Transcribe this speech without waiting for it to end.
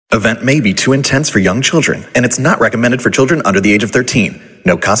Event may be too intense for young children, and it's not recommended for children under the age of 13.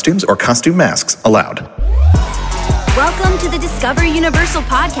 No costumes or costume masks allowed. Welcome to the Discover Universal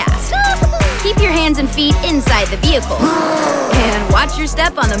podcast. Keep your hands and feet inside the vehicle. And watch your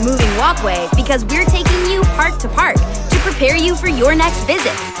step on the moving walkway because we're taking you park to park to prepare you for your next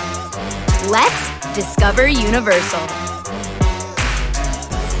visit. Let's Discover Universal.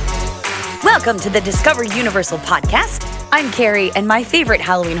 Welcome to the Discover Universal podcast. I'm Carrie, and my favorite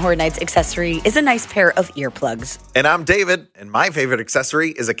Halloween Horror Nights accessory is a nice pair of earplugs. And I'm David, and my favorite accessory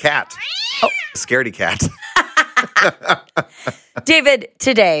is a cat. Oh, a scaredy cat. David,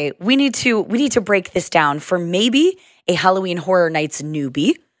 today we need to break this down for maybe a Halloween Horror Nights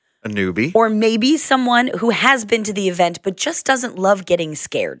newbie. A newbie. Or maybe someone who has been to the event but just doesn't love getting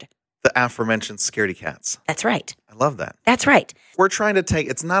scared. The aforementioned scaredy cats. That's right. I love that. That's right. We're trying to take,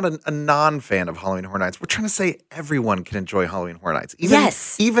 it's not a non-fan of Halloween Horror Nights. We're trying to say everyone can enjoy Halloween Horror Nights.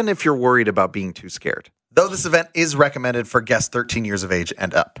 Even if you're worried about being too scared. Though this event is recommended for guests 13 years of age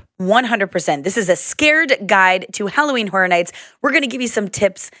and up. 100%. This is a scared guide to Halloween Horror Nights. We're going to give you some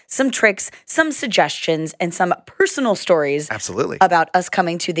tips, some tricks, some suggestions, and some personal stories. Absolutely. About us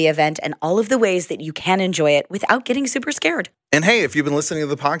coming to the event and all of the ways that you can enjoy it without getting super scared. And hey, if you've been listening to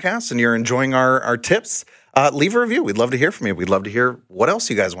the podcast and you're enjoying our tips, leave a review. We'd love to hear from you. We'd love to hear what else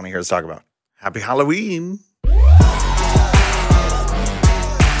you guys want to hear us talk about. Happy Halloween.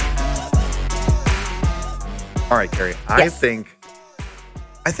 All right, Carrie. Yes.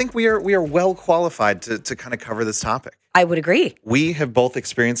 I think we are well qualified to kind of cover this topic. I would agree. We have both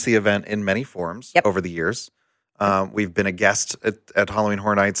experienced the event in many forms over the years. We've been a guest at Halloween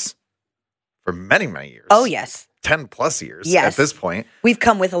Horror Nights for many, many years. Oh, yes. 10 plus years yes. at this point. We've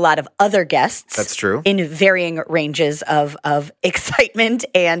come with a lot of other guests. That's true. In varying ranges of excitement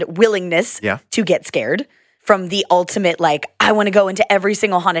and willingness to get scared. From the ultimate, like, I want to go into every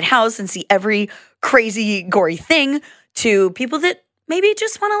single haunted house and see every crazy, gory thing, to people that maybe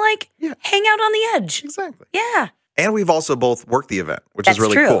just want to, hang out on the edge. Exactly. Yeah. And we've also both worked the event, which That's is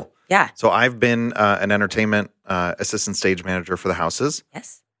really true. cool. Yeah. So I've been an entertainment assistant stage manager for the houses.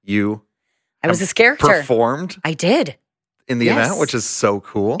 Yes. I was this character. Performed. I did. In the event, which is so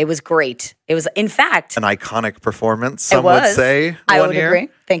cool. It was great. It was, in fact, an iconic performance, some would say. I would agree.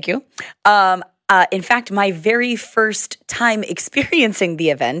 Thank you. In fact, my very first time experiencing the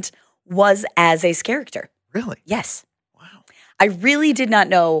event was as a character. Really? Yes. Wow. I really did not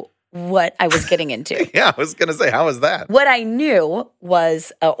know what I was getting into. Yeah, I was going to say, how was that? What I knew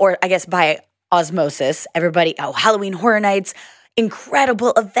was, or I guess by osmosis, everybody, Halloween Horror Nights,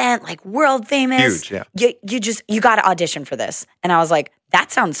 incredible event, like world famous. Huge, yeah. You got to audition for this. And I was like, that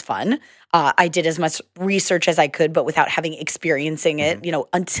sounds fun. I did as much research as I could, but without having experiencing it,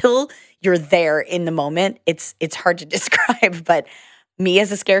 until you're there in the moment, it's hard to describe. But me as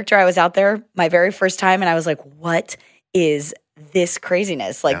this character, I was out there my very first time, and I was like, what is this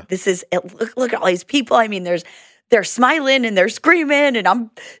craziness? Like, this is, look at all these people. I mean, they're smiling and they're screaming, and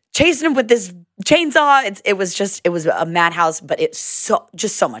I'm chasing them with this chainsaw. It was a madhouse, but it's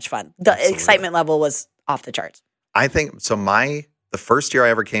just so much fun. The excitement level was off the charts. I think so. The first year I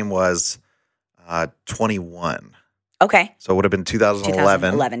ever came was 21. Okay. So it would have been 2011.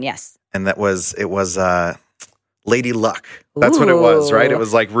 2011, yes. And it was Lady Luck. That's what it was, right? It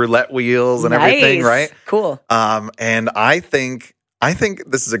was like roulette wheels and everything, right? Cool. And I think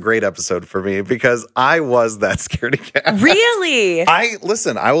this is a great episode for me because I was that scaredy cat. Really?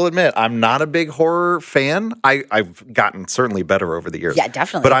 I will admit, I'm not a big horror fan. I've gotten certainly better over the years. Yeah,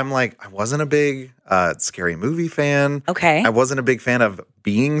 definitely. But I wasn't a big scary movie fan. Okay. I wasn't a big fan of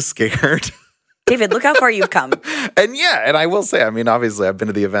being scared. David, look how far you've come. And I will say, obviously I've been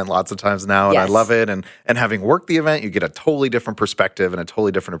to the event lots of times now and I love it. And having worked the event, you get a totally different perspective and a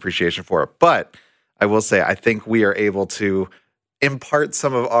totally different appreciation for it. But I will say, I think we are able to impart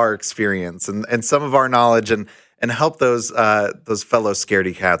some of our experience and some of our knowledge and help those fellow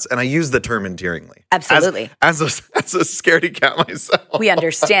scaredy cats. And I use the term endearingly. Absolutely. As a scaredy cat myself. We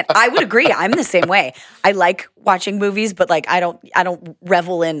understand. I would agree. I'm the same way. I like watching movies, but I don't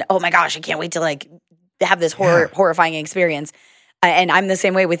revel in, oh my gosh, I can't wait to have this horrifying experience. And I'm the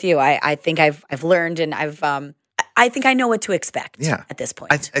same way with you. I think I've learned and I think I know what to expect at this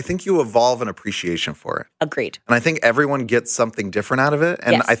point. I think you evolve an appreciation for it. Agreed. And I think everyone gets something different out of it.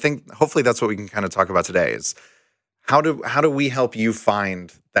 And I think hopefully that's what we can kind of talk about today is how do we help you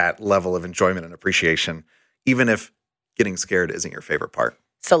find that level of enjoyment and appreciation, even if getting scared isn't your favorite part?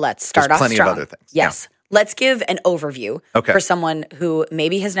 So let's start There's off plenty strong. of other things. Yes. Yeah. Let's give an overview for someone who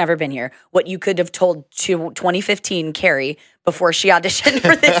maybe has never been here, what you could have told to 2015 Carrie before she auditioned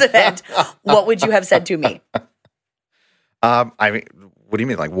for this event. What would you have said to me? What do you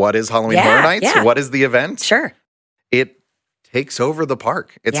mean? Like, what is Halloween Horror Nights? Yeah. What is the event? Sure. It takes over the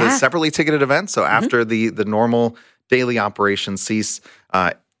park. It's a separately ticketed event. So after the normal daily operations cease,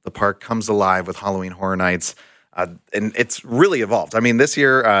 the park comes alive with Halloween Horror Nights. And it's really evolved. I mean, this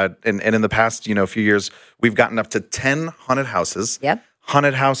year and in the past, few years, we've gotten up to 10 haunted houses. Yep.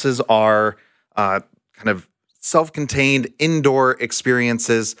 Haunted houses are kind of self-contained indoor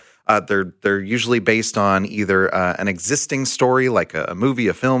experiences. They're usually based on either an existing story, like a movie,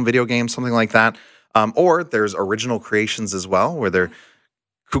 a film, video game, something like that, or there's original creations as well, where they're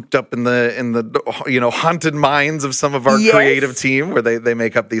cooped up in the haunted minds of some of our creative team, where they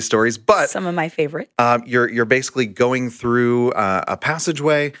make up these stories. But some of my favorite. You're basically going through a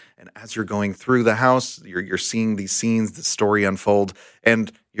passageway, and as you're going through the house, you're seeing these scenes, the story unfold,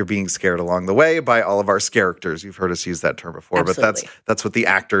 and you're being scared along the way by all of our characters. You've heard us use that term before, Absolutely. but that's what the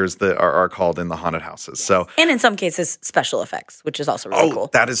actors that are called in the haunted houses. So, and in some cases, special effects, which is also really cool.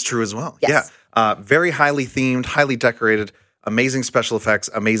 That is true as well. Yes. Yeah, very highly themed, highly decorated, amazing special effects,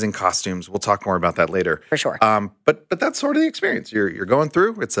 amazing costumes. We'll talk more about that later. For sure. But that's sort of the experience. You're going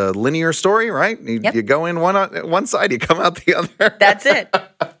through. It's a linear story, right? You go in one side, you come out the other. That's it.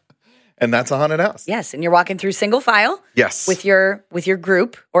 And that's a haunted house. Yes, and you're walking through single file. Yes. With your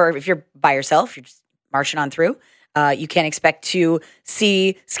group, or if you're by yourself, you're just marching on through. You can't expect to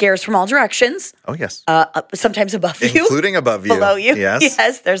see scares from all directions. Oh, yes. Sometimes above you. Including above you. Below you. Yes.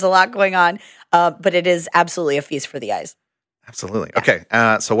 Yes, there's a lot going on. But it is absolutely a feast for the eyes. Absolutely. Okay,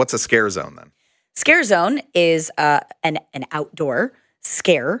 so what's a scare zone then? Scare zone is an outdoor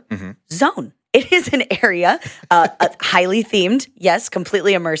scare zone. It is an area highly themed, yes,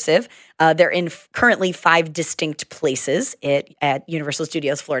 completely immersive. They're in currently 5 distinct places at Universal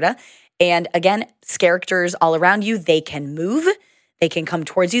Studios Florida. And again, characters all around you. They can move. They can come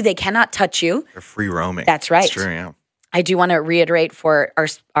towards you. They cannot touch you. They're free roaming. That's right. That's true, yeah. I do want to reiterate for our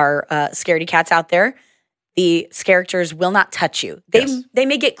scaredy cats out there, the characters will not touch you. They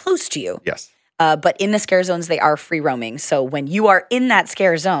may get close to you. Yes. But in the scare zones, they are free roaming. So when you are in that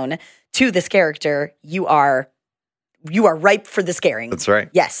scare zone to this character, you are ripe for the scaring. That's right.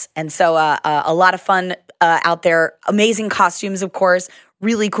 Yes. And so a lot of fun out there. Amazing costumes, of course.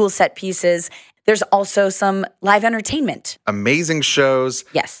 Really cool set pieces. There's also some live entertainment. Amazing shows.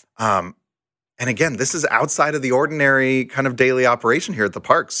 Yes. And again, this is outside of the ordinary kind of daily operation here at the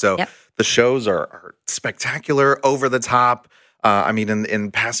park. So the shows are spectacular, over the top. I mean,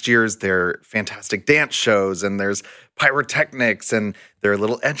 in past years, they're fantastic dance shows, and there's pyrotechnics, and they're a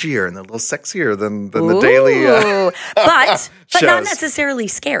little edgier and a little sexier than the daily but shows. Not necessarily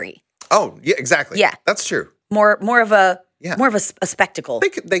scary. Oh, yeah, exactly. Yeah. That's true. More of a spectacle.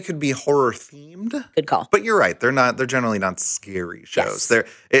 They could be horror themed. Good call. But you're right. They're generally not scary shows. Yes.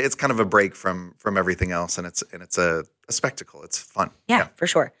 It's kind of a break from everything else, and it's a spectacle. It's fun. Yeah, for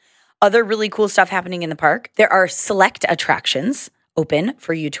sure. Other really cool stuff happening in the park. There are select attractions open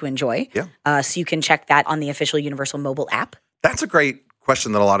for you to enjoy. Yeah. So you can check that on the official Universal mobile app. That's a great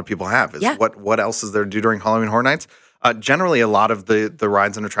question that a lot of people have is what else is there to do during Halloween Horror Nights? Generally, a lot of the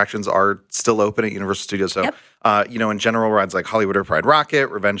rides and attractions are still open at Universal Studios. So, in general, rides like Hollywood Air Pride Rocket,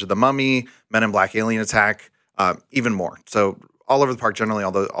 Revenge of the Mummy, Men in Black Alien Attack, even more. So all over the park, generally,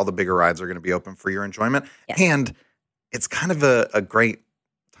 all the bigger rides are going to be open for your enjoyment. Yes. And it's kind of a great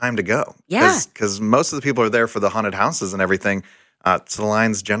time to go. Yeah. Because most of the people are there for the haunted houses and everything. So the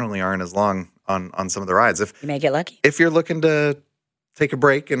lines generally aren't as long on some of the rides. You may get lucky. If you're looking to take a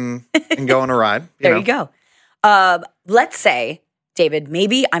break and go on a ride. You go. Let's say, David,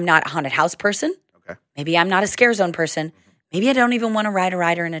 maybe I'm not a haunted house person. Okay. Maybe I'm not a scare zone person. Maybe I don't even want to ride a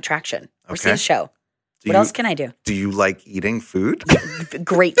ride or an attraction or see a show. What else can I do? Do you like eating food?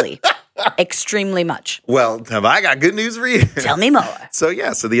 Greatly. Extremely much. Well, have I got good news for you? Tell me more. So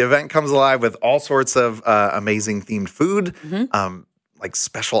the event comes alive with all sorts of amazing themed food, like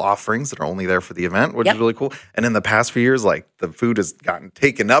special offerings that are only there for the event, which is really cool. And in the past few years, like the food has gotten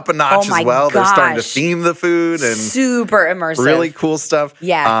taken up a notch as well. Gosh. They're starting to theme the food and super immersive. Really cool stuff.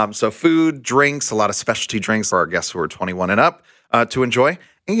 Yeah. So food, drinks, a lot of specialty drinks for our guests who are 21 and up to enjoy.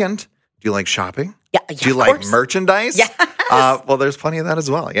 And do you like shopping? Yeah, do you like merchandise? Yes. Well, there's plenty of that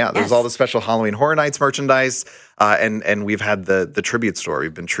as well. Yeah, there's all the special Halloween Horror Nights merchandise, and we've had the tribute store.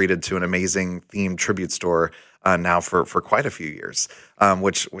 We've been treated to an amazing themed tribute store now for quite a few years,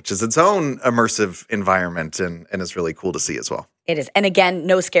 which is its own immersive environment and is really cool to see as well. It is. And again,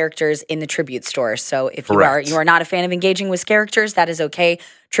 no characters in the tribute store. So if you are not a fan of engaging with characters, that is okay.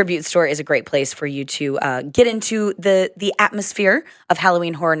 Tribute store is a great place for you to get into the atmosphere of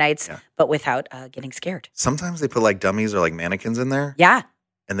Halloween Horror Nights, but without getting scared. Sometimes they put like dummies or like mannequins in there. Yeah.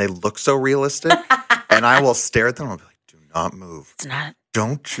 And they look so realistic. And I will stare at them and I'll be like, do not move. It's not.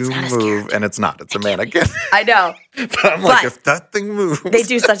 don't you move. And it's not. It's a mannequin. I know. But I'm like, if that thing moves. They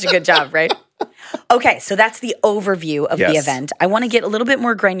do such a good job, right? Okay, so that's the overview of the event. I want to get a little bit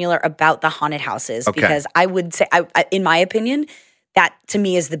more granular about the haunted houses because I would say, in my opinion, that to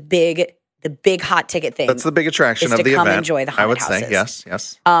me is the big hot ticket thing. That's the big attraction of the event. To come enjoy the haunted houses. I would say,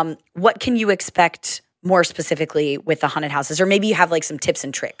 yes. What can you expect more specifically with the haunted houses? Or maybe you have like some tips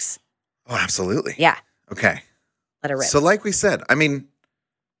and tricks. Oh, absolutely. Yeah. Okay. Let it rip. So like we said, I mean,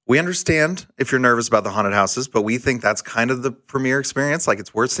 we understand if you're nervous about the haunted houses, but we think that's kind of the premier experience. Like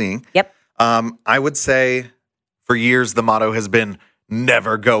it's worth seeing. Yep. I would say for years, the motto has been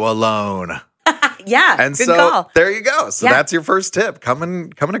never go alone. Yeah. And good so call. there you go. So that's your first tip. Come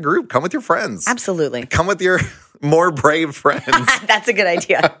in a group. Come with your friends. Absolutely. Come with your more brave friends. That's a good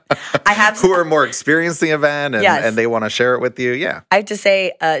idea. I have who are more experienced in the event and they want to share it with you. Yeah. I have to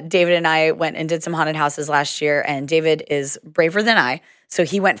say, David and I went and did some haunted houses last year, and David is braver than I. So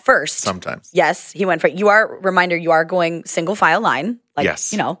he went first. Sometimes. Yes, he went first. You are going single file line. Like,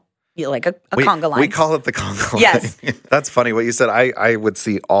 yes. Like a conga line. We call it the conga line. Yes. That's funny what you said. I would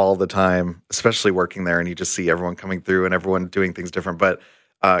see all the time, especially working there, and you just see everyone coming through and everyone doing things different. But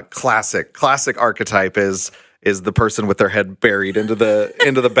classic archetype is the person with their head buried into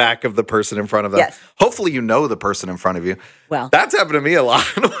the back of the person in front of them. Yes. Hopefully you know the person in front of you. Well. That's happened to me a lot.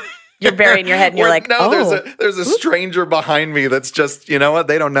 You're burying your head and you're like, there's a stranger behind me that's just, you know what?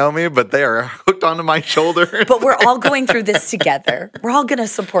 They don't know me, but they are hooked onto my shoulder. But we're all going through this together. We're all going to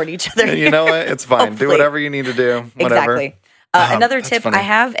support each other. You know what? It's fine. Do whatever you need to do. Whatever. Exactly. Another tip I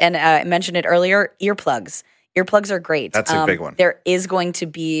have, and I mentioned it earlier, earplugs. Earplugs are great. That's a big one. There is going to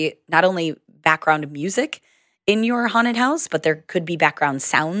be not only background music in your haunted house, but there could be background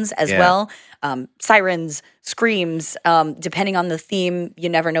sounds as well. Sirens, screams, depending on the theme, you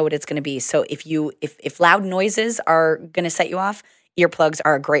never know what it's going to be. So if loud noises are going to set you off, earplugs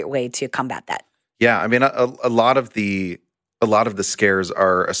are a great way to combat that. Yeah, I mean, a lot of the scares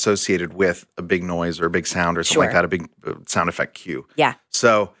are associated with a big noise or a big sound or something like that, a big sound effect cue. Yeah.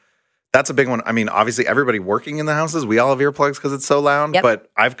 So that's a big one. I mean, obviously, everybody working in the houses, we all have earplugs because it's so loud. Yep. But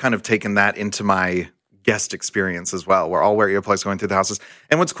I've kind of taken that into my guest experience as well, where I'll wear earplugs going through the houses.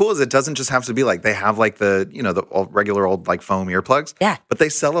 And what's cool is it doesn't just have to be like they have like the regular old like foam earplugs. Yeah. But they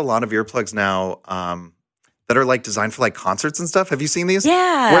sell a lot of earplugs now that are like designed for like concerts and stuff. Have you seen these?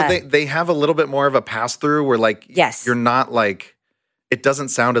 Yeah. Where they have a little bit more of a pass through where like you're not like it doesn't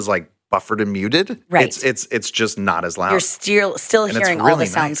sound as like buffered and muted. Right. It's just not as loud. You're still hearing really all the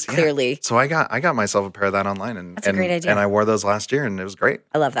sounds clearly. Yeah. So I got myself a pair of that online and that's a great idea. And I wore those last year and it was great.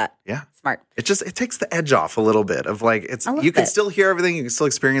 I love that. Yeah. Smart. It takes the edge off a little bit of like you can still hear everything, you can still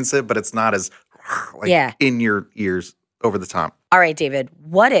experience it, but it's not as like in your ears over the top. All right, David,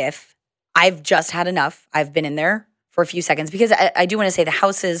 what if I've just had enough? I've been in there for a few seconds because I do want to say the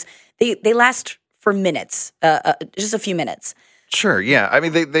houses, they last for minutes, just a few minutes. Sure, yeah. I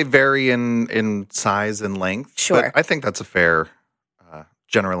mean, they vary in size and length. Sure. But I think that's a fair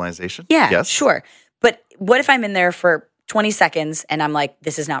generalization. Yeah, yes. Sure. But what if I'm in there for 20 seconds and I'm like,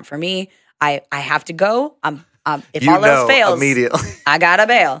 this is not for me. I have to go. If all else fails, immediately. I gotta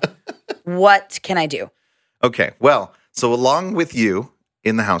bail. What can I do? Okay, well, so along with you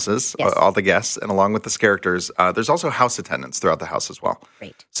in the houses, all the guests, and along with the characters, there's also house attendants throughout the house as well.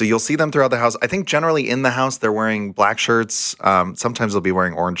 Great. So you'll see them throughout the house. I think generally in the house, they're wearing black shirts. Sometimes they'll be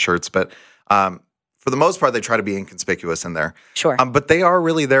wearing orange shirts, but for the most part, they try to be inconspicuous in there. Sure. But they are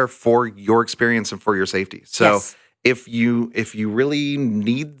really there for your experience and for your safety. So if you really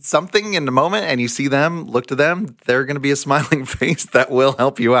need something in the moment and you see them, look to them, they're going to be a smiling face that will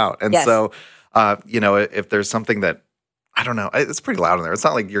help you out. And so, if there's something that, I don't know, it's pretty loud in there. It's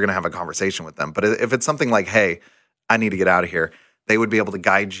not like you're going to have a conversation with them. But if it's something like, hey, I need to get out of here, they would be able to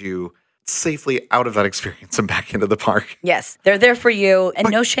guide you safely out of that experience and back into the park. Yes. They're there for you. And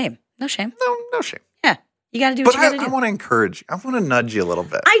no shame. No shame. No shame. Yeah. You got to do what you got to do. I want to encourage you. I want to nudge you a little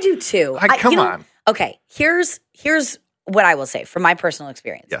bit. I do too. Come on. Okay. Here's what I will say from my personal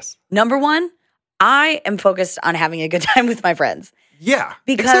experience. Yes. Number one, I am focused on having a good time with my friends. Yeah,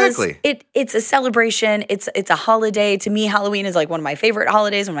 because it's a celebration. It's a holiday. To me, Halloween is like one of my favorite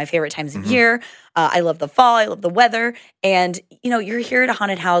holidays, one of my favorite times of year. I love the fall. I love the weather. And, you're here at a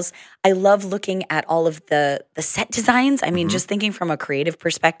haunted house. I love looking at all of the set designs. I mean, just thinking from a creative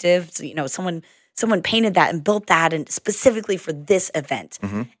perspective, so, someone painted that and built that and specifically for this event.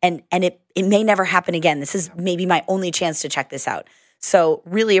 And it may never happen again. This is maybe my only chance to check this out. So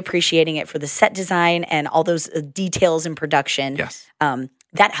really appreciating it for the set design and all those details in production. Yes.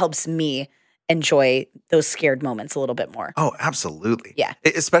 That helps me enjoy those scared moments a little bit more. Oh, absolutely. Yeah.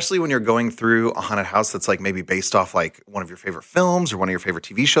 Especially when you're going through a haunted house that's like maybe based off like one of your favorite films or one of your favorite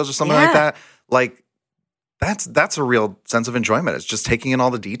TV shows or something like that. Like that's a real sense of enjoyment. It's just taking in all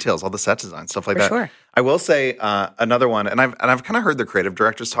the details, all the set design, stuff like that. Sure. I will say another one, and I've kind of heard the creative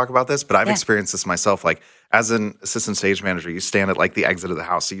directors talk about this, but I've experienced this myself. Like as an assistant stage manager, you stand at like the exit of the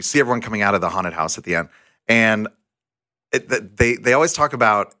house, so you see everyone coming out of the haunted house at the end, and they always talk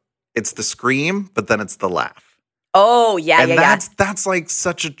about it's the scream, but then it's the laugh. Oh, yeah, and that's like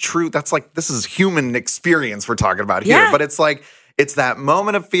such a true, that's like, this is human experience we're talking about here. But it's like, it's that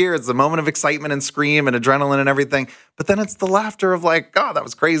moment of fear. It's the moment of excitement and scream and adrenaline and everything. But then it's the laughter of like, oh, that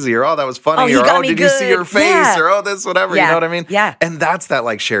was crazy. Or, oh, that was funny. Or, oh, did you see your face? Or, oh, this, whatever. You know what I mean? Yeah. And that's that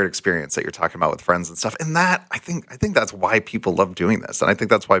like shared experience that you're talking about with friends and stuff. And that, I think that's why people love doing this. And I think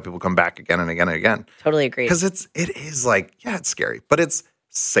that's why people come back again and again and again. Totally agree. Because it is like, yeah, it's scary. But it's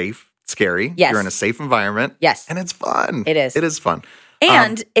safe, scary. Yes. You're in a safe environment. Yes. And it's fun. It is. It is fun.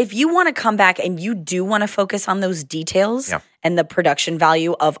 And if you want to come back and you do want to focus on those details and the production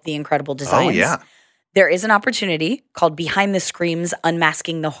value of the incredible designs, there is an opportunity called Behind the Screams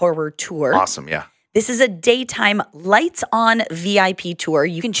Unmasking the Horror Tour. Awesome, yeah. This is a daytime lights-on VIP tour.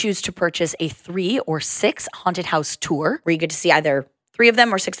 You can choose to purchase a 3 or 6 haunted house tour where you get to see either 3 of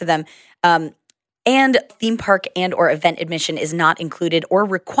them or 6 of them. And theme park and or event admission is not included or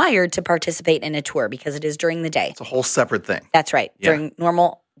required to participate in a tour because it is during the day. It's a whole separate thing. That's right. Yeah. During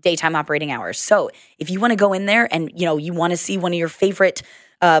normal daytime operating hours. So if you want to go in there and, you want to see one of your favorite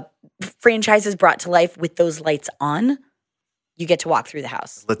franchises brought to life with those lights on, you get to walk through the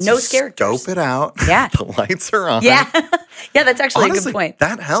house. Let's no characters. Scope it out. Yeah. The lights are on. Yeah. Yeah, that's actually Honestly, a good point.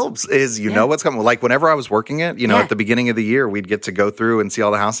 That helps is you know what's coming. Like whenever I was working it, at the beginning of the year, we'd get to go through and see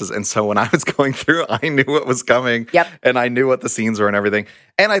all the houses. And so when I was going through, I knew what was coming. Yep. And I knew what the scenes were and everything.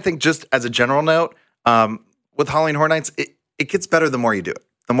 And I think just as a general note, with Halloween Horror Nights, it gets better the more you do it.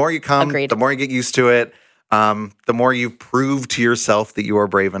 The more you come, the more you get used to it, the more you prove to yourself that you are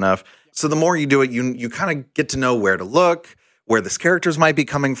brave enough. So the more you do it, you kind of get to know where to look, where the characters might be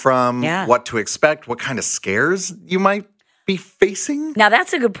coming from, what to expect, what kind of scares you might be facing. Now,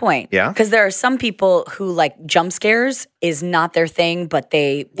 that's a good point. Yeah. Because there are some people who like jump scares is not their thing, but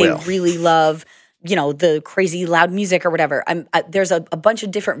they really love, the crazy loud music or whatever. There's a bunch of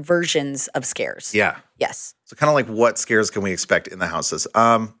different versions of scares. Yeah. Yes. So kind of like what scares can we expect in the houses?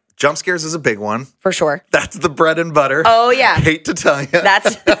 Jump scares is a big one. For sure. That's the bread and butter. Oh, yeah. Hate to tell you.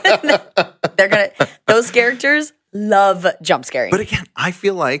 That's those characters love jump scaring. But again, I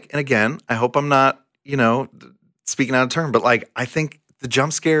feel like, and again, I hope I'm not, speaking out of turn, but like, I think the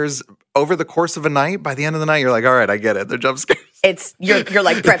jump scares over the course of a night, by the end of the night, you're like, all right, I get it. They're jump scares. You're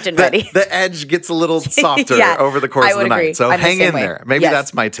like prepped and ready. The edge gets a little softer over the course of the night. So hang in there. Maybe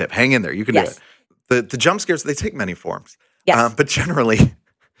that's my tip. Hang in there. You can do it. The jump scares, they take many forms. Yes. But generally,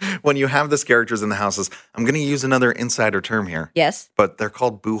 when you have these characters in the houses, I'm going to use another insider term here. Yes. But they're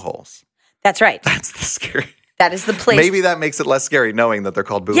called boo holes. That's right. That's the scary. That is the place. Maybe that makes it less scary knowing that they're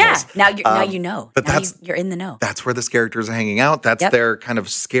called boo holes. Yeah, now you know. But you're in the know. That's where the characters are hanging out. That's their kind of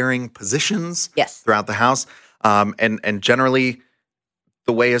scaring positions throughout the house. And generally,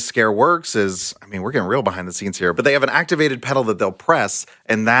 the way a scare works is, we're getting real behind the scenes here, but they have an activated pedal that they'll press,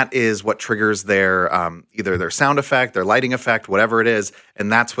 and that is what triggers their either their sound effect, their lighting effect, whatever it is,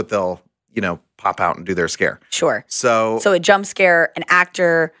 and that's what they'll pop out and do their scare. Sure. So a jump scare, an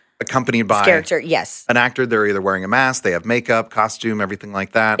actor accompanied by character, yes. An actor, they're either wearing a mask, they have makeup, costume, everything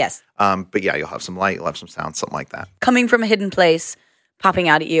like that. Yes. But yeah, you'll have some light, you'll have some sound, something like that. Coming from a hidden place, popping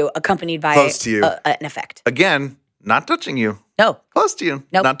out at you, accompanied by close to you. An effect. Again, not touching you. No. Close to you.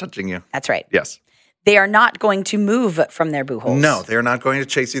 Nope. Not touching you. That's right. Yes. They are not going to move from their boo holes. No, they are not going to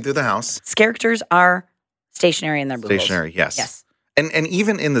chase you through the house. Characters are stationary in their boo holes. Stationary, yes. Yes. And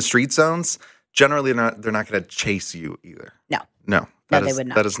even in the street zones, generally they're not going to chase you either. No. They would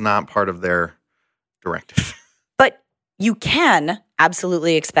not. That is not part of their directive. But you can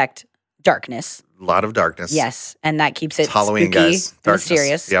absolutely expect darkness. A lot of darkness. Yes, and that keeps it Halloween, spooky, guys. Darkness.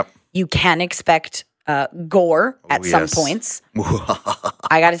 mysterious. Yep. You can expect gore at some points.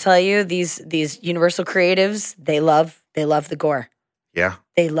 I got to tell you, these Universal creatives, they love the gore. Yeah.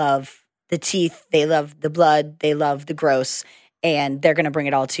 They love the teeth. They love the blood. They love the gross. And they're going to bring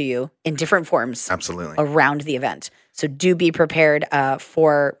it all to you in different forms. Absolutely. Around the event. So do be prepared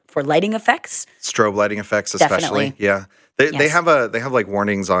for lighting effects. Strobe lighting effects, especially. Definitely. Yeah. They have like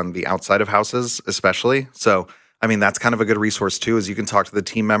warnings on the outside of houses, especially. So, that's kind of a good resource too, is you can talk to the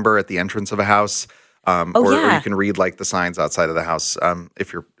team member at the entrance of a house. Or you can read like the signs outside of the house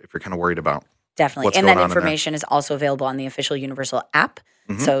if you're kind of worried about Definitely. what's And going that on in there. information is also available on the official Universal app.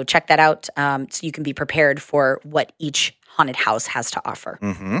 So check that out so you can be prepared for what each haunted house has to offer.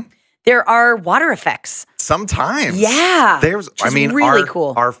 There are water effects. Sometimes. Yeah. There's, which is really our,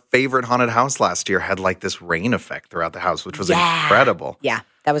 cool. Our favorite haunted house last year had like this rain effect throughout the house, which was incredible. Yeah,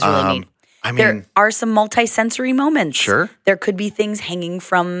 that was really neat. I mean, There are some multi-sensory moments. Sure. There could be things hanging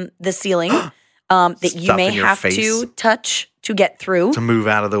from the ceiling that you Stuff may in your have face. to touch to get through. to move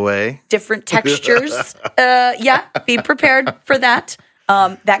out of the way. Different textures. Be prepared for that.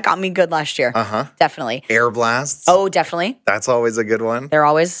 That got me good last year. Definitely. Air blasts. Oh, definitely. That's always a good one. They're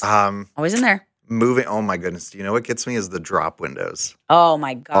always in there. Moving. Oh my goodness. Do you know what gets me is the drop windows. Oh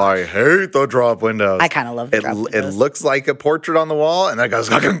my gosh. I hate the drop windows. I kind of love the it. drop It windows. looks like a portrait on the wall, and then it goes,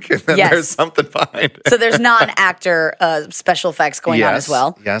 and then Yes. there's something behind it. So there's non-actor special effects going on as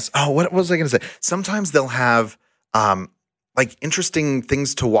well. Yes. Oh, what was I going to say? Sometimes they'll have like interesting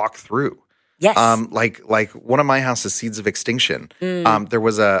things to walk through. Yes. Like one of my houses, Seeds of Extinction. There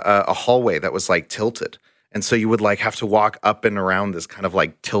was a hallway that was like tilted. And so you would like have to walk up and around this kind of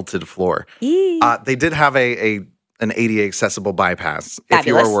like tilted floor. They did have an ADA accessible bypass if you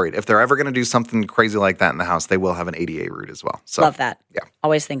Fabulous. are worried. If they're ever going to do something crazy like that in the house, they will have an ADA route as well. So Love that. Yeah.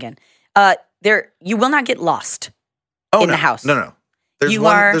 Always thinking. You will not get lost Oh, in no. the house. No. There's You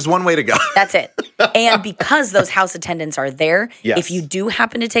one. are- There's one way to go. That's it. And because those house attendants are there, Yes. if you do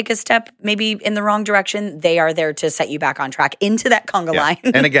happen to take a step maybe in the wrong direction, they are there to set you back on track into that conga Yeah. line.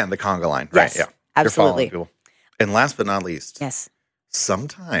 And again, the conga line. Yes, Right. Yeah. You're following absolutely. people. And last but not least, Yes.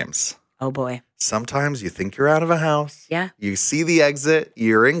 sometimes Oh boy. you think you're out of a house. Yeah. You see the exit,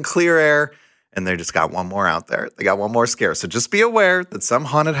 you're in clear air, and they just got one more out there. They got one more scare. So just be aware that some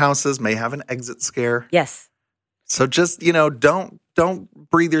haunted houses may have an exit scare. Yes. So just, don't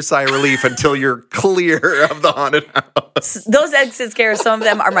breathe your sigh of relief until you're clear of the haunted house. Those exit scares, some of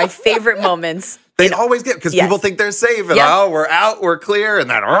them are my favorite moments. They always get, because Yes. people think they're safe. And, Yep. we're out, we're clear, and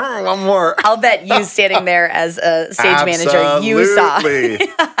then, one more. I'll bet you standing there as a stage manager, you saw. Absolutely.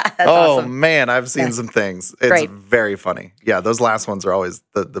 That's oh, awesome. man, I've seen some things. It's Great. very funny. Yeah, those last ones are always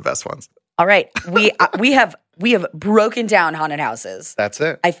the best ones. All right. We have broken down haunted houses. That's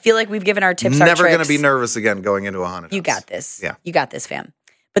it. I feel like we've given our tips, our Never tricks. going to be nervous again going into a haunted house. You got this. Yeah. You got this, fam.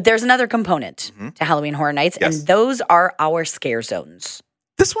 But there's another component to Halloween Horror Nights, Yes. and those are our scare zones.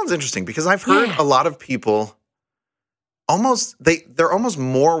 This one's interesting because I've heard a lot of people they're almost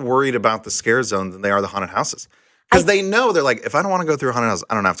more worried about the scare zone than they are the haunted houses. Because they know, they're like, if I don't want to go through a haunted house,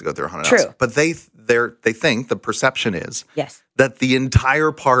 I don't have to go through a haunted house. True. But they think the perception is Yes. that the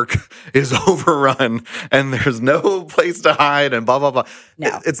entire park is overrun and there's no place to hide and blah blah blah.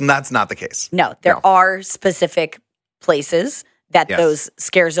 No. That's not the case. No, there are specific places that Yes. those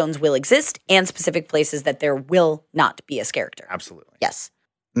scare zones will exist and specific places that there will not be a character. Absolutely. Yes.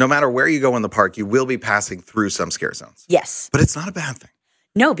 No matter where you go in the park, you will be passing through some scare zones. Yes. But it's not a bad thing.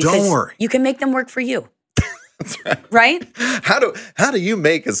 No, because Don't worry. you can make them work for you. Right? How do you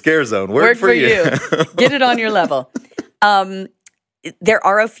make a scare zone work for you? Get it on your level. There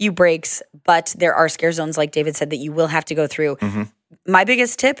are a few breaks, but there are scare zones, like David said, that you will have to go through. My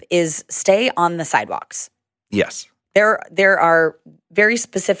biggest tip is stay on the sidewalks. Yes. There are very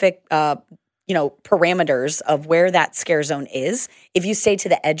specific, parameters of where that scare zone is. If you stay to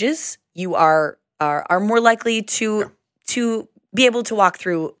the edges, you are more likely to be able to walk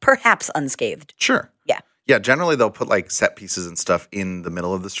through, perhaps unscathed. Sure. Yeah. Yeah, generally they'll put like set pieces and stuff in the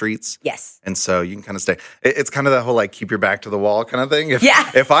middle of the streets. Yes. And so you can kind of stay. It's kind of that whole like keep your back to the wall kind of thing.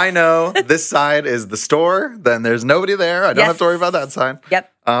 Yeah. If I know this side is the store, then there's nobody there. I don't have to worry about that side. Yep.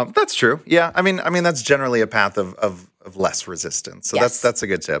 That's true. Yeah. I mean that's generally a path of less resistance. So Yes. that's a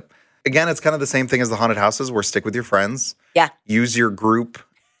good tip. Again, it's kind of the same thing as the haunted houses where stick with your friends. Yeah. Use your group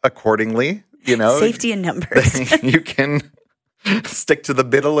accordingly. Safety in numbers. You can stick to the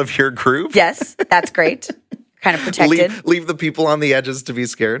middle of your group. Yes, that's great. Kind of protected. Leave the people on the edges to be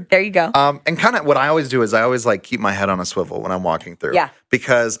scared. There you go. And kind of what I always do is I always like keep my head on a swivel when I'm walking through. Yeah.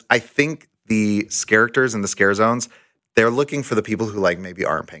 Because I think the characters in the scare zones, they're looking for the people who like maybe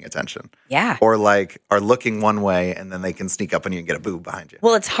aren't paying attention. Yeah. Or like are looking one way and then they can sneak up on you and get a boo behind you.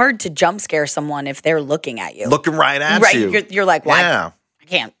 Well, it's hard to jump scare someone if they're looking at you. Looking right at right. you. You're like, well,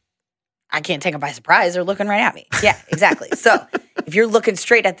 Yeah. I can't take them by surprise. They're looking right at me. Yeah, exactly. So if you're looking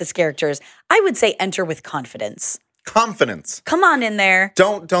straight at this characters, I would say enter with confidence. Confidence. Come on in there.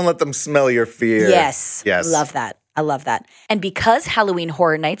 Don't let them smell your fear. Yes. Yes. Love that. I love that. And because Halloween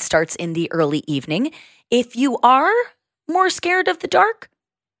Horror Night starts in the early evening, if you are more scared of the dark,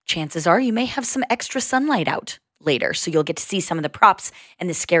 chances are you may have some extra sunlight out later. So you'll get to see some of the props and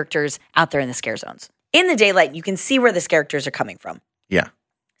the characters out there in the scare zones. In the daylight, you can see where the characters are coming from. Yeah.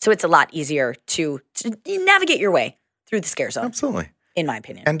 So it's a lot easier to navigate your way through the scare zone. Absolutely. In my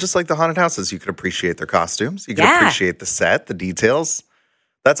opinion. And just like the haunted houses, you could appreciate their costumes. You could appreciate the set, the details.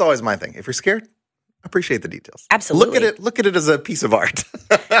 That's always my thing. If you're scared, appreciate the details. Absolutely. Look at it as a piece of art.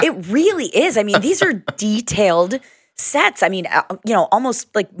 It really is. I mean, these are detailed sets. I mean,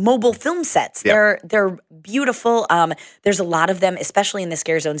 almost like mobile film sets. Yeah. They're beautiful. There's a lot of them, especially in the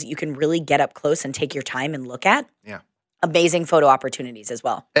scare zones, that you can really get up close and take your time and look at. Yeah. Amazing photo opportunities as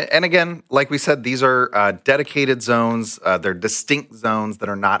well. And again, like we said, these are dedicated zones. They're distinct zones that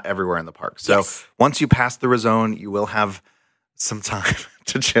are not everywhere in the park. So once you pass through a zone, you will have some time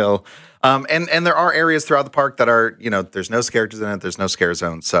to chill. And there are areas throughout the park that are, there's no scares in it. There's no scare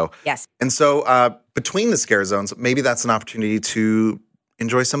zones. So yes. And so between the scare zones, maybe that's an opportunity to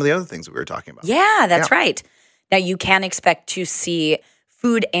enjoy some of the other things that we were talking about. Yeah, that's right. Now you can expect to see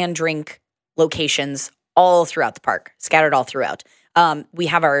food and drink locations all throughout the park, scattered all throughout. We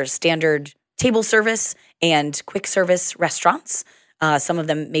have our standard table service and quick service restaurants. Some of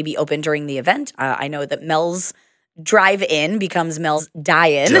them may be open during the event. I know that Mel's Drive-In becomes Mel's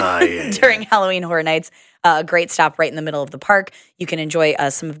Die-In during Halloween Horror Nights. A great stop right in the middle of the park. You can enjoy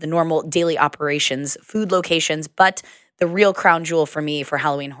some of the normal daily operations food locations, but the real crown jewel for me for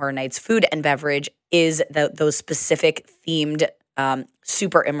Halloween Horror Nights food and beverage is those specific themed,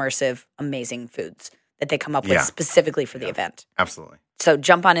 super immersive, amazing foods that they come up with specifically for the event. Absolutely. So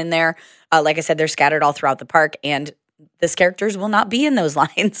jump on in there. Like I said, they're scattered all throughout the park, and the characters will not be in those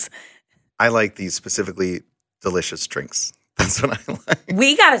lines. I like these specifically delicious drinks. That's what I like.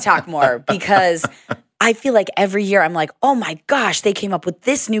 We got to talk more because I feel like every year I'm like, oh my gosh, they came up with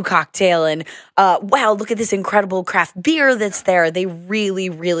this new cocktail, and wow, look at this incredible craft beer that's there. They really,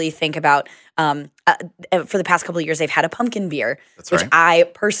 really think about, for the past couple of years, they've had a pumpkin beer, which I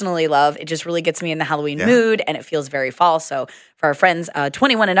personally love. It just really gets me in the Halloween mood, and it feels very fall. So for our friends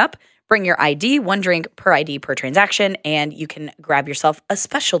 21 and up, bring your ID, 1 drink per ID per transaction, and you can grab yourself a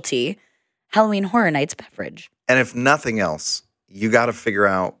specialty Halloween Horror Nights beverage. And if nothing else, you got to figure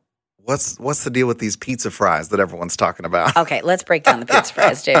out what's the deal with these pizza fries that everyone's talking about. Okay, let's break down the pizza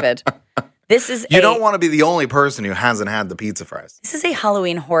fries, David. You don't want to be the only person who hasn't had the pizza fries. This is a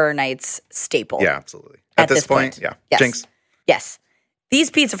Halloween Horror Nights staple. Yeah, absolutely. At this point, yeah. Yes. Jinx. Yes.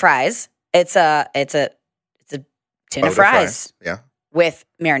 These pizza fries, it's a tin of fries. Yeah. With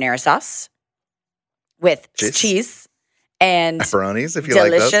marinara sauce, with cheese, and pepperonis, if you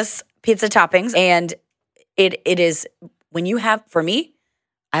like those. Delicious pizza toppings. And it is, when you have, for me,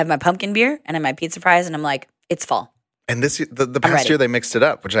 I have my pumpkin beer and I have my pizza fries, and I'm like, it's fall. And the past year they mixed it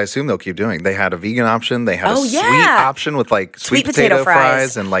up, which I assume they'll keep doing. They had a vegan option. They had a sweet option with like sweet potato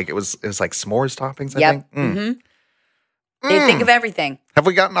fries, and like it was like s'mores toppings. I think. Mm-hmm. They think of everything. Have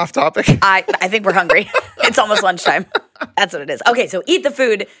we gotten off topic? I think we're hungry. It's almost lunchtime. That's what it is. Okay, so eat the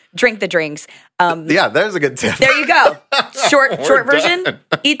food, drink the drinks. Yeah, there's a good tip. There you go. Short version.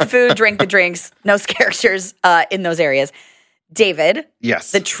 Eat the food, drink the drinks. No characters in those areas. David.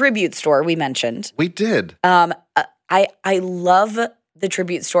 Yes. The tribute store we mentioned. We did. I love the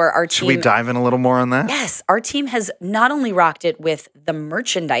tribute store. Our team. Should we dive in a little more on that? Yes. Our team has not only rocked it with the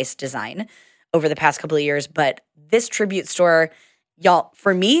merchandise design over the past couple of years, but this tribute store, y'all,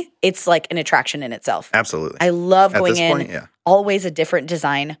 for me, it's like an attraction in itself. Absolutely. I love going in. Point, yeah. Always a different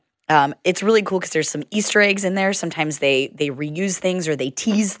design. It's really cool because there's some Easter eggs in there. Sometimes they reuse things or they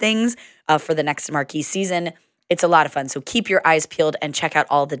tease things for the next marquee season. It's a lot of fun. So keep your eyes peeled and check out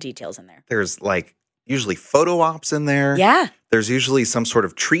all the details in there. There's like usually photo ops in there. Yeah. There's usually some sort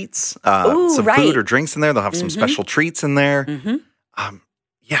of treats, some food or drinks in there. They'll have some special treats in there. Mm-hmm.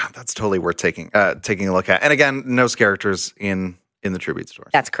 Yeah, that's totally worth taking a look at. And again, no characters in the tribute store.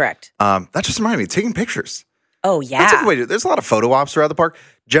 That's correct. That just reminded me, taking pictures. Oh, yeah. That's a good way to do it. There's a lot of photo ops around the park.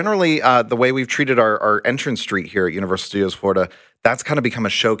 Generally, the way we've treated our entrance street here at Universal Studios Florida, that's kind of become a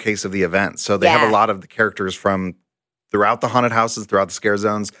showcase of the event. So they have a lot of the characters from throughout the haunted houses, throughout the scare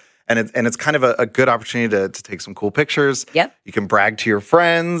zones. And it's kind of a good opportunity to take some cool pictures. Yep. You can brag to your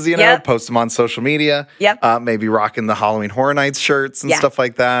friends, post them on social media. Yep. Maybe rocking the Halloween Horror Nights shirts and stuff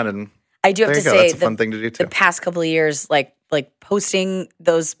like that. And I do have to say, that's a fun thing to do too. The past couple of years, like posting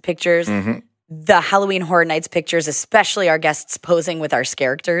those pictures, the Halloween Horror Nights pictures, especially our guests posing with our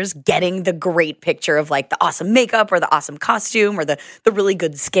characters, getting the great picture of like the awesome makeup or the awesome costume or the really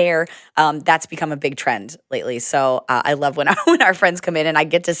good scare. That's become a big trend lately. So I love when our friends come in and I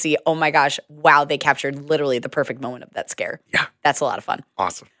get to see, oh my gosh, wow, they captured literally the perfect moment of that scare. Yeah. That's a lot of fun.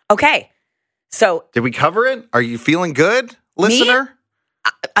 Awesome. Okay. So did we cover it? Are you feeling good, listener? Me?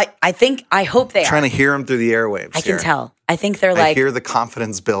 I hope they are. Trying to hear them through the airwaves. I can tell. I think they're like. I hear the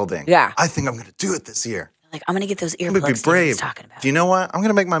confidence building. Yeah. I think I'm going to do it this year. Like, I'm going to get those I'm gonna be earplugs brave. David's talking about. Do you know what? I'm going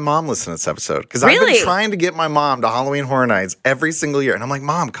to make my mom listen to this episode because I've Really? been trying to get my mom to Halloween Horror Nights every single year, and I'm like,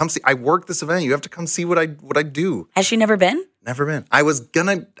 Mom, come see. I work this event. You have to come see what I do. Has she never been? Never been. I was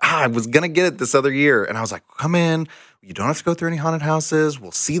gonna get it this other year, and I was like, come in. You don't have to go through any haunted houses.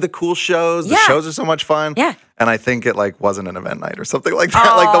 We'll see the cool shows. The shows are so much fun. Yeah. And I think it like wasn't an event night or something like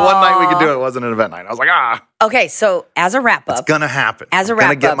that. Like the one night we could do it wasn't an event night. I was like, Okay, so as a wrap up, it's gonna happen. As a I'm wrap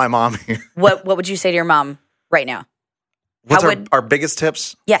gonna get up, my mom here. what would you say to your mom right now? What's our biggest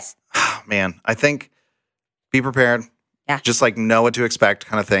tips? Yes. Man, I think be prepared. Yeah. Just like know what to expect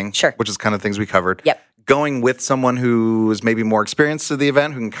kind of thing. Sure. Which is kind of things we covered. Yep. Going with someone who is maybe more experienced to the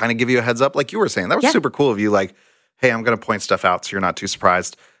event, who can kind of give you a heads up, like you were saying. That was super cool of you. Like, hey, I'm going to point stuff out so you're not too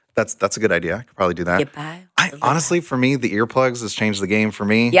surprised. That's a good idea. I could probably do that. Goodbye. Honestly, for me, the earplugs has changed the game for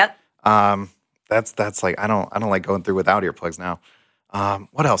me. Yep. That's like I don't like going through without earplugs now.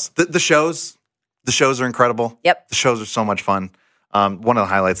 What else? The shows. The shows are incredible. Yep. The shows are so much fun. One of the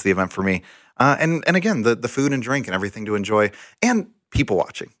highlights of the event for me. And again, the food and drink and everything to enjoy, and people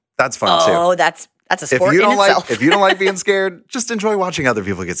watching. That's fun too. Oh, that's a sport in itself. If you don't like being scared, just enjoy watching other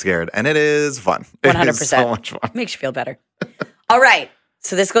people get scared, and it is fun. 100%. It is so much fun. Makes you feel better. All right.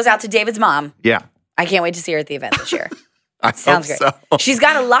 So this goes out to David's mom. Yeah. I can't wait to see her at the event this year. I Sounds hope great. so. She's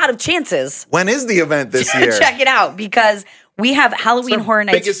got a lot of chances. When is the event this year? Check it out because we have Halloween Horror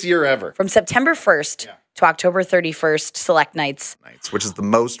Nights biggest year ever. from September 1st to October 31st, select nights. Which is the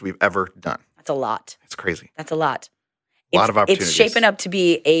most we've ever done. That's a lot. It's crazy. That's a lot. A lot of opportunities. It's shaping up to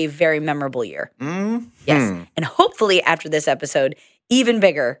be a very memorable year. Mm-hmm. Yes. And hopefully after this episode, even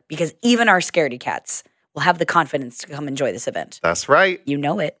bigger, because even our scaredy cats will have the confidence to come enjoy this event. That's right. You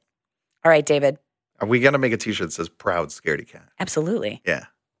know it. All right, David. Are we going to make a t-shirt that says Proud Scaredy Cat? Absolutely. Yeah.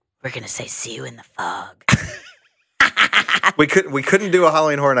 We're going to say, see you in the fog. We couldn't do a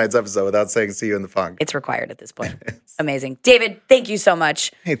Halloween Horror Nights episode without saying see you in the fog. It's required at this point. Amazing. David, thank you so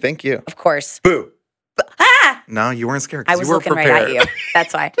much. Hey, thank you. Of course. Boo. Ah! No, you weren't scared. I was you were looking prepared. right at you.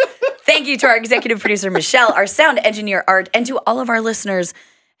 That's why. Thank you to our executive producer, Michelle, our sound engineer, Art, and to all of our listeners.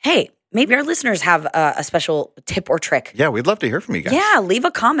 Hey, maybe our listeners have a special tip or trick. Yeah, we'd love to hear from you guys. Yeah, leave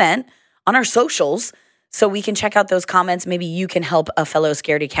a comment on our socials so we can check out those comments. Maybe you can help a fellow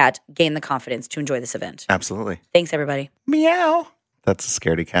scaredy cat gain the confidence to enjoy this event. Absolutely. Thanks, everybody. Meow. That's a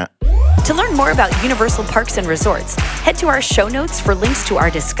scaredy cat. To learn more about Universal Parks and Resorts, head to our show notes for links to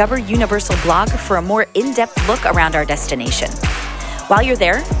our Discover Universal blog for a more in-depth look around our destination. While you're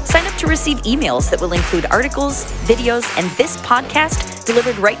there, sign up to receive emails that will include articles, videos, and this podcast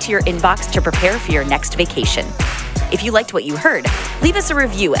delivered right to your inbox to prepare for your next vacation. If you liked what you heard, leave us a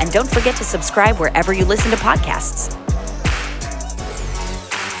review and don't forget to subscribe wherever you listen to podcasts.